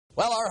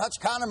Well, our Hutch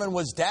Connerman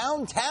was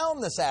downtown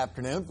this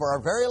afternoon for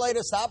our very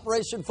latest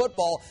Operation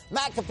Football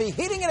McAfee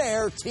Heating and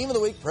Air Team of the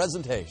Week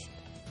presentation.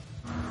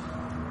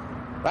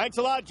 Thanks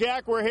a lot,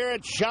 Jack. We're here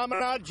at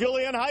Chaminade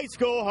Julian High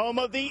School, home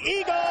of the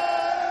Eagles.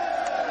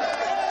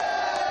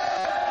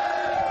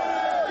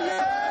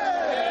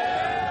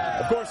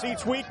 Of course,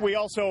 each week we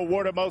also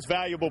award a most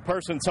valuable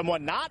person,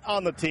 someone not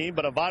on the team,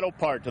 but a vital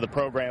part to the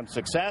program's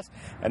success.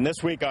 And this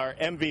week our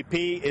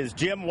MVP is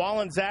Jim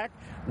Wallenczak.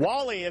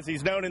 Wally, as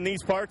he's known in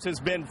these parts, has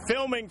been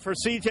filming for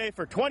CJ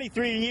for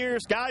 23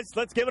 years. Guys,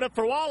 let's give it up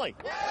for Wally.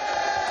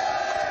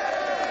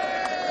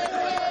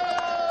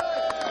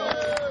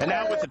 And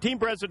now with the team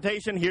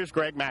presentation, here's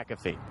Greg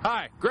McAfee.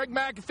 Hi, Greg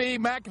McAfee,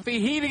 McAfee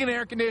Heating and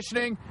Air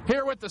Conditioning,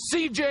 here with the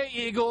CJ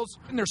Eagles.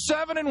 And they're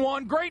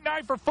 7-1. Great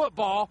night for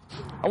football.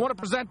 I want to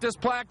present this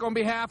plaque on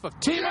behalf of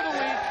Team of the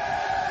Week,